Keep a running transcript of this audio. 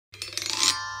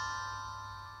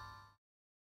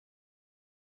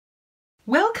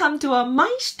Welcome to our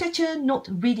My Stature Note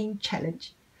Reading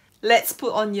Challenge. Let's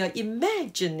put on your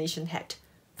imagination hat.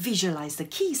 Visualize the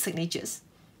key signatures.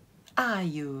 Are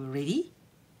you ready?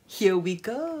 Here we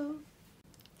go.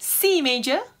 C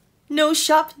major, no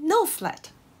sharp, no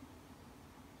flat.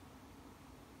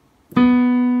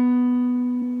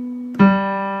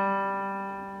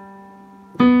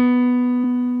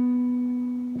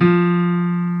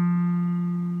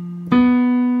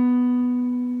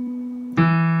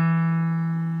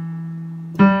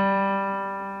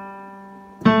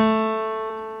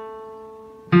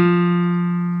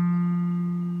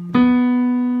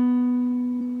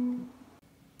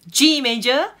 G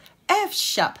major, F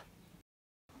sharp.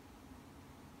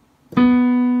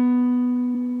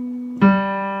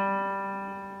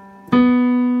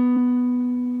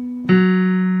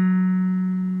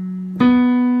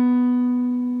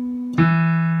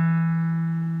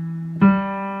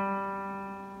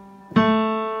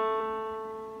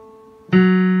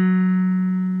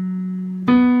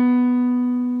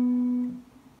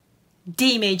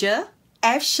 D major,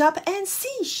 F sharp and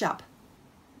C sharp.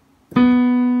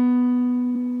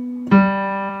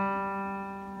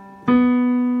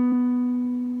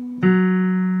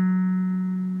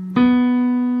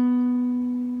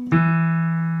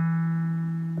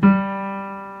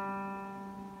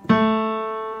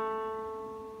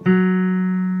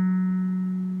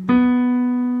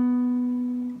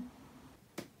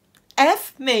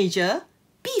 F major,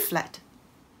 B flat.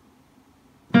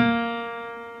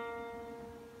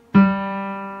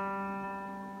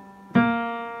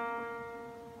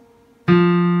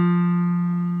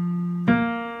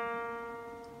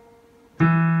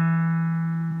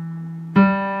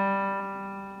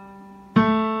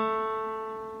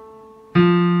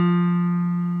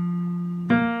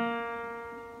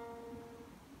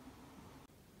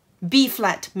 B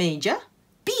flat major,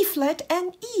 B flat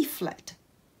and E flat.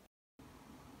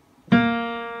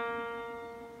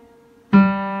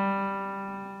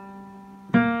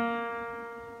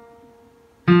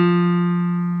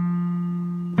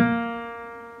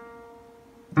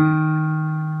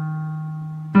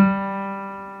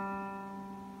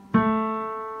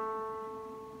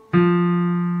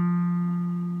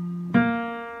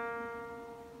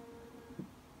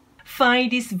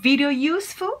 Find this video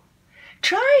useful?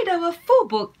 Try our full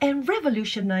book and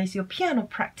revolutionize your piano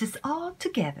practice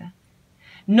altogether.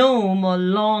 No more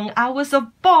long hours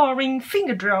of boring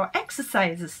finger drill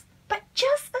exercises, but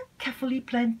just a carefully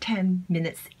planned 10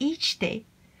 minutes each day.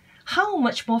 How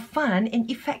much more fun and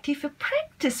effective your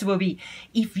practice will be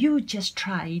if you just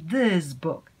try this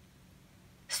book.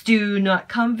 Still not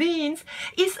convinced?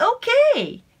 It's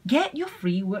okay. Get your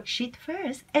free worksheet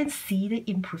first and see the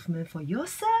improvement for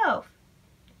yourself.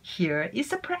 Here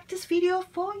is a practice video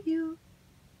for you.